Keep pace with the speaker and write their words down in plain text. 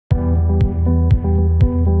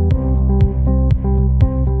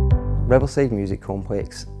Riverside Music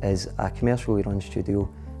Complex is a commercially run studio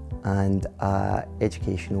and an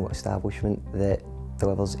educational establishment that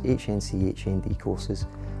delivers HNC, HND courses,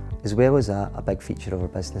 as well as a big feature of our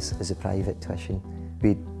business is the private tuition.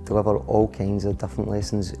 We deliver all kinds of different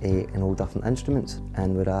lessons in all different instruments,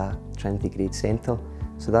 and we're a Trinity Grade Centre.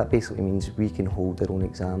 So that basically means we can hold our own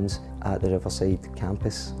exams at the Riverside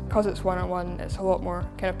campus. Because it's one-on-one, it's a lot more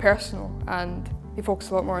kind of personal, and they focus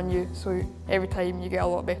a lot more on you, so every time you get a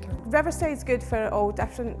lot better. Riverside's good for all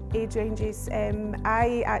different age ranges.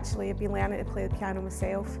 I actually have been learning to play the piano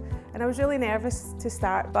myself, and I was really nervous to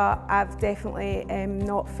start, but I've definitely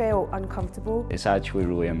not felt uncomfortable. It's actually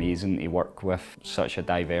really amazing to work with such a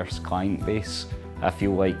diverse client base. I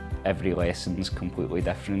feel like every lesson's completely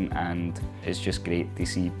different, and it's just great to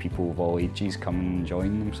see people of all ages come and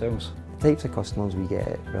enjoying themselves. The types of customers we get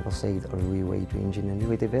at Riverside are really wide-ranging and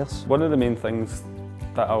really diverse. One of the main things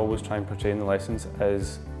that I always try and portray in the lessons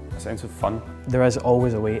is a sense of fun. There is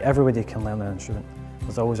always a way. Everybody can learn an instrument.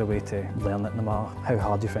 There's always a way to learn it, no matter how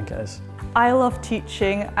hard you think it is. I love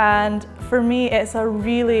teaching, and for me it's a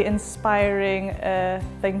really inspiring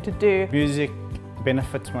thing to do. Music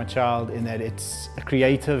benefits my child in that it's a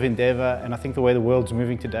creative endeavour, and I think the way the world's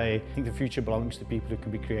moving today, I think the future belongs to people who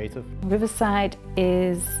can be creative. Riverside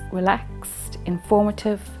is relaxed,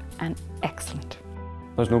 informative and excellent.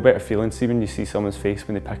 There's no better feeling. See when you see someone's face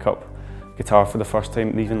when they pick up guitar for the first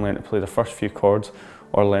time, they even learn to play the first few chords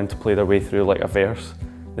or learn to play their way through like a verse.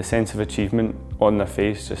 The sense of achievement on their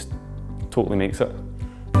face just totally makes it.